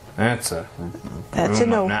That's a room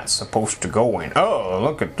no. I'm not supposed to go in. Oh,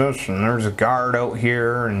 look at this, and there's a guard out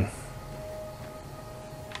here, and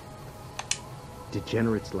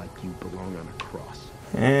Degenerates like you belong on a cross.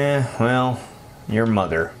 well, your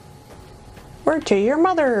mother. Word to your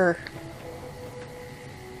mother.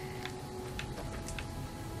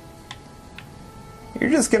 You're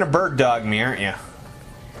just gonna bird dog me, aren't you?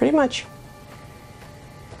 Pretty much.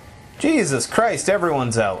 Jesus Christ,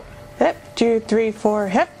 everyone's out. Hep, 2, 3, 4.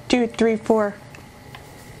 Hep, 2, 3, 4.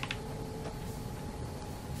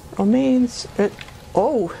 Romains.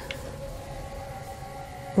 Oh.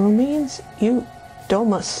 Romains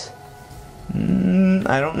Domus.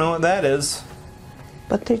 I don't know what that is.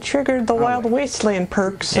 But they triggered the Wild Wasteland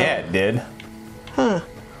perk, so... Yeah, it did. Huh.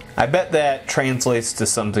 I bet that translates to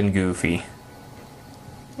something goofy.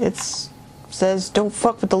 It says, don't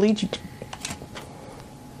fuck with the Legion.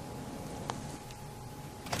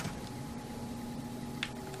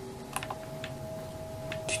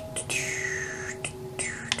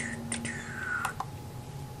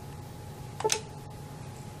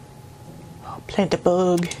 Oh, plant a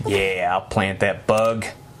bug. Yeah, I'll plant that bug.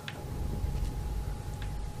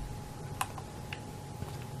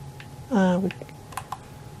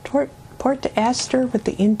 Port to Aster with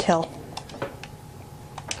the intel.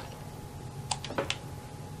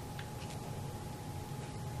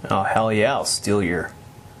 Oh, hell yeah, I'll steal your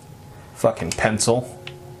fucking pencil.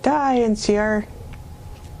 Die, NCR.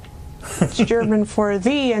 It's German for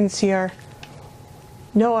the NCR.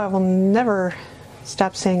 No, I will never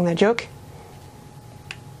stop saying that joke.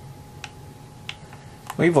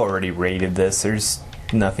 We've already rated this. There's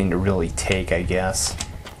nothing to really take, I guess.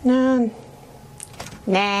 Nah.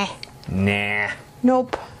 Nah.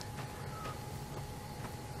 Nope.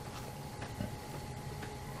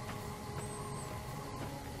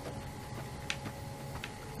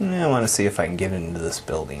 I want to see if I can get into this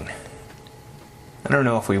building. I don't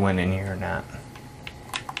know if we went in here or not.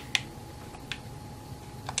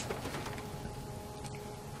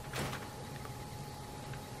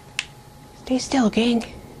 Stay still, gang.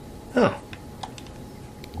 Oh.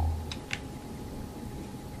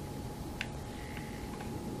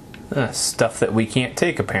 Stuff that we can't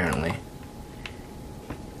take, apparently.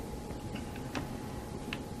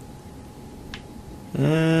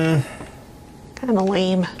 Kinda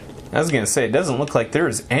lame. I was gonna say, it doesn't look like there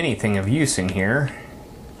is anything of use in here.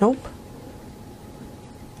 Nope.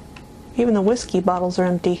 Even the whiskey bottles are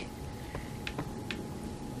empty.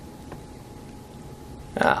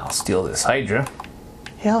 I'll steal this Hydra.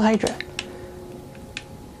 Hail Hydra.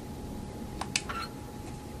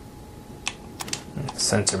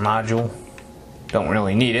 Sensor module. Don't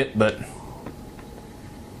really need it, but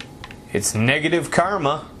it's negative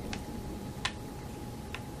karma.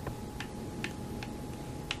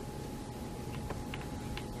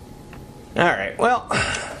 Alright, well,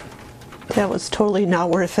 That was totally not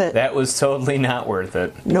worth it. that was totally not worth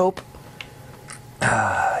it. Nope.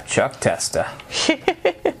 Chuck Testa.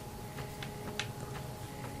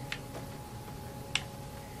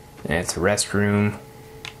 That's a restroom.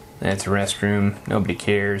 That's a restroom. Nobody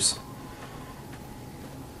cares.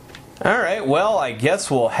 Alright, well, I guess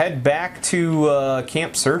we'll head back to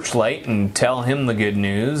Camp Searchlight and tell him the good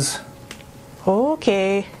news.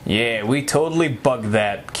 Okay. Yeah, we totally bugged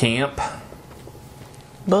that camp.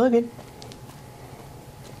 Bugging.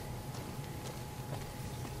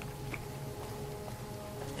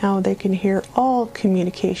 Now they can hear all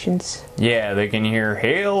communications. Yeah, they can hear,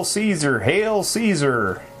 "Hail Caesar, Hail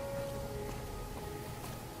Caesar."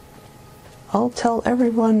 I'll tell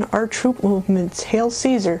everyone our troop movements. Hail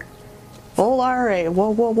Caesar. Full RA. Whoa,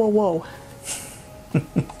 whoa, whoa, whoa.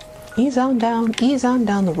 ease on down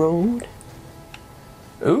the road.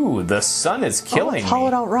 Ooh, the sun is killing me.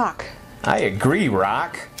 Hollowed out rock. I agree,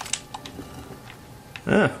 Rock.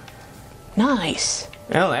 Nice.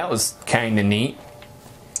 Well, that was kind of neat.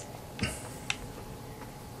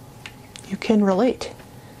 You can relate.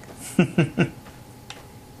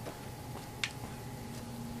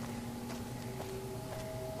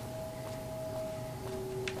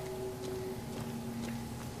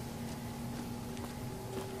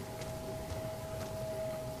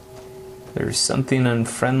 There's something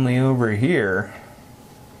unfriendly over here.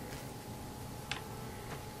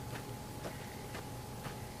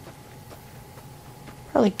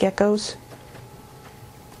 Probably geckos.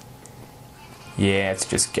 Yeah, it's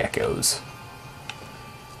just geckos.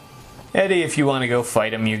 Eddie, if you want to go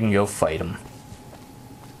fight them, you can go fight them.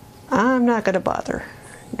 I'm not gonna bother.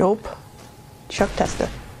 Nope. Chuck Testa.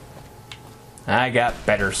 I got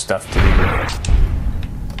better stuff to do.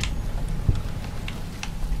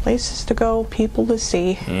 Places to go, people to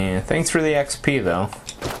see. Yeah, thanks for the XP, though.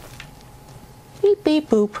 Beep beep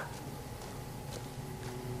boop.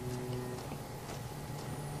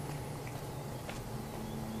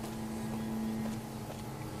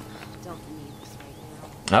 Don't need this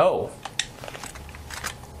right now. Oh.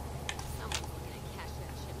 Someone's looking at cash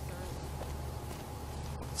that ship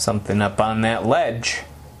early. Something up on that ledge.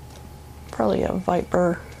 Probably a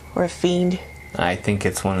viper or a fiend. I think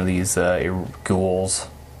it's one of these ghouls.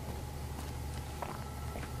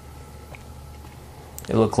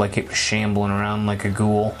 It looked like it was shambling around like a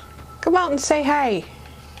ghoul. Come out and say hi.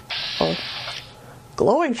 Oh.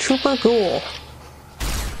 Glowing trooper ghoul.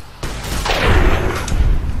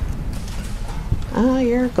 Oh,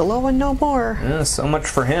 you're glowing no more. Yeah, so much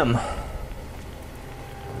for him.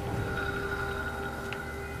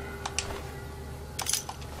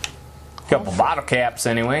 Couple bottle caps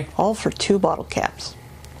anyway. All for 2 bottle caps.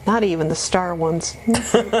 Not even the star ones.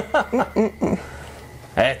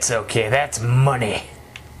 That's okay, that's money.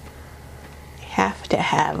 Have to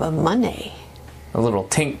have a money. A little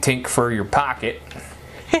tink for your pocket.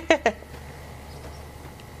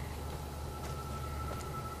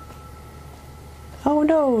 Oh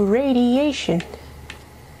no, radiation.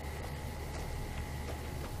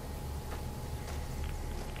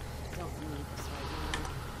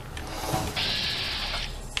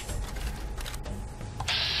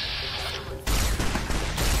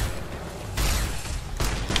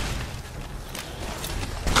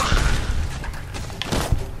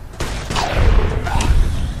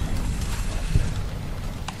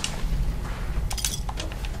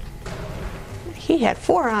 He had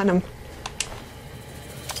 4 on him.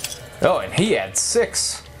 Oh, and he had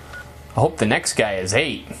 6. I hope the next guy is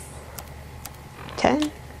 8.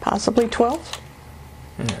 10, possibly 12.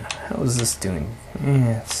 Yeah, how is this doing?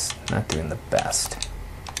 Yeah, it's not doing the best.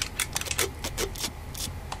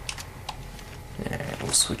 Alright,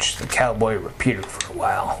 we'll switch to the cowboy repeater for a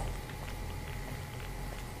while.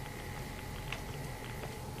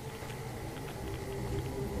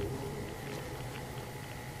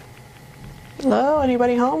 Hello,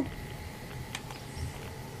 anybody home?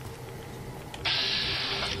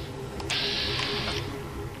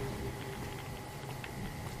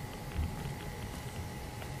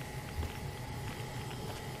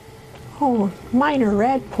 Oh, minor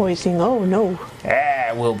rat poisoning. Oh no.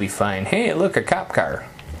 Ah, we'll be fine. Hey, look, a cop car.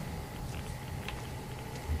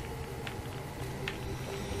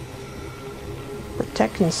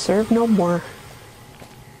 Protect and serve no more.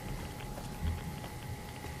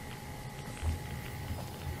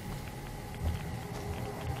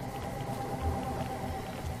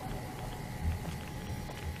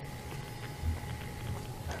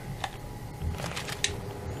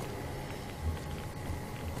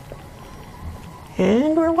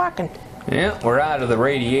 And we're walking. Yeah, we're out of the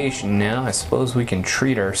radiation now. I suppose we can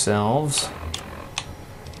treat ourselves.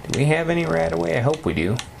 Do we have any right away? I hope we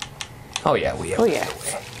do. Oh yeah, we have. Oh yeah.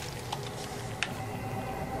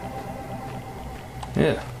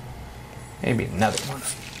 Yeah. Maybe another one.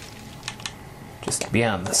 Just to be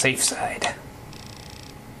on the safe side.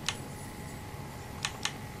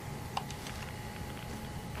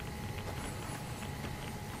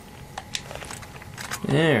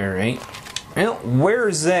 Alright. Well,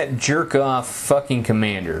 where's that jerk-off fucking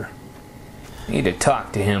commander? I need to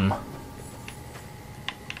talk to him.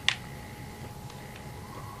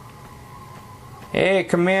 Hey,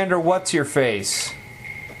 Commander, what's your face?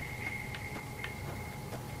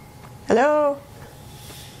 Hello?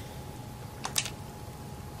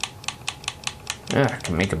 I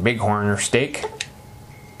can make a bighorn or steak.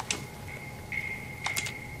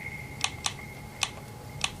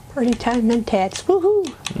 Party time and tats.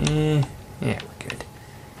 Woohoo! Yeah, we're good.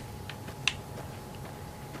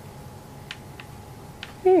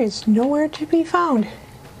 He is nowhere to be found.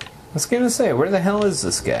 I was gonna say, where the hell is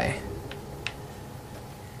this guy?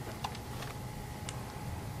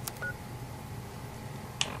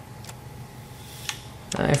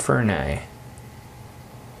 Eye for an eye.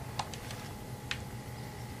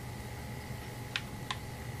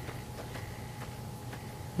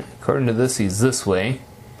 According to this, he's this way.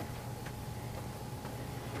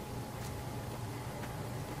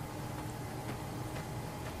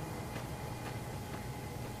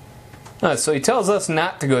 So he tells us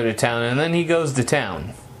not to go to town, and then he goes to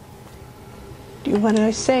town. Do what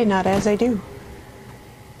I say, not as I do.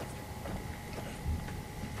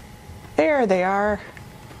 There they are.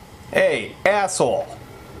 Hey, asshole!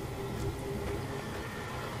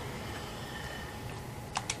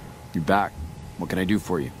 You're back. What can I do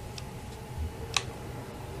for you?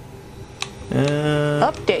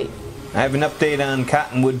 Update. I have an update on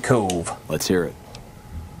Cottonwood Cove. Let's hear it.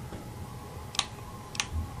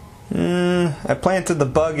 I planted the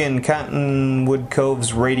bug in Cottonwood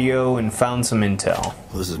Cove's radio and found some intel.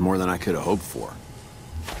 Well, this is more than I could have hoped for.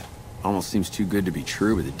 Almost seems too good to be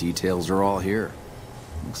true, but the details are all here.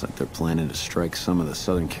 Looks like they're planning to strike some of the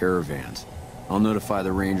southern caravans. I'll notify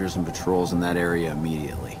the rangers and patrols in that area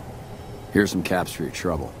immediately. Here's some caps for your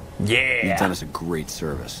trouble. Yeah! You've done us a great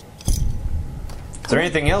service. Is there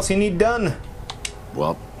anything else you need done?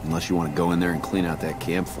 Well, unless you want to go in there and clean out that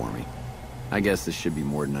camp for me. I guess this should be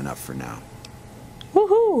more than enough for now.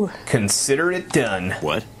 Woohoo! Consider it done.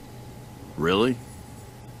 What? Really?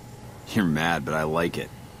 You're mad, but I like it.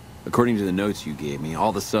 According to the notes you gave me,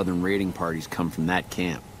 all the southern raiding parties come from that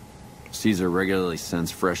camp. Caesar regularly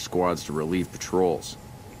sends fresh squads to relieve patrols.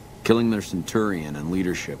 Killing their centurion and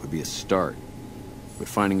leadership would be a start. But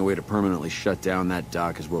finding a way to permanently shut down that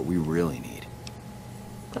dock is what we really need.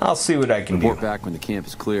 I'll see what I can do. Report back when the camp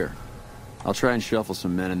is clear. I'll try and shuffle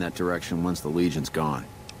some men in that direction once the Legion's gone.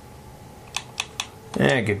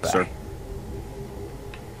 Goodbye. Sir.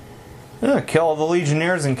 Kill all the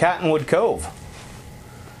Legionnaires in Cottonwood Cove.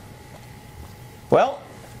 Well,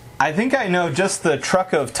 I think I know just the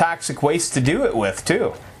truck of toxic waste to do it with,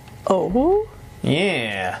 too. Oh?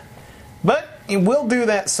 Yeah. But we'll do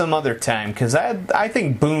that some other time, because I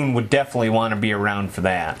think Boone would definitely want to be around for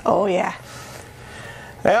that. Oh, yeah.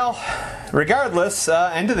 Well, regardless,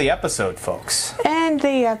 end of the episode, folks. End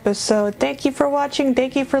the episode. Thank you for watching,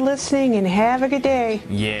 thank you for listening, and have a good day.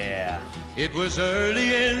 Yeah. It was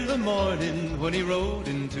early in the morning when he rode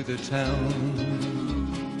into the town.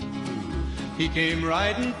 He came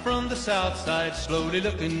riding from the south side, slowly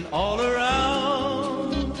looking all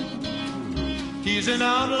around. He's an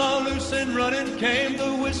outlaw, loose and running, came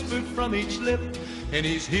the whisper from each lip, and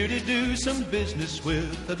he's here to do some business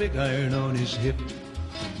with a big iron on his hip.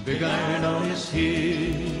 Big iron on his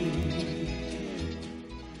hip.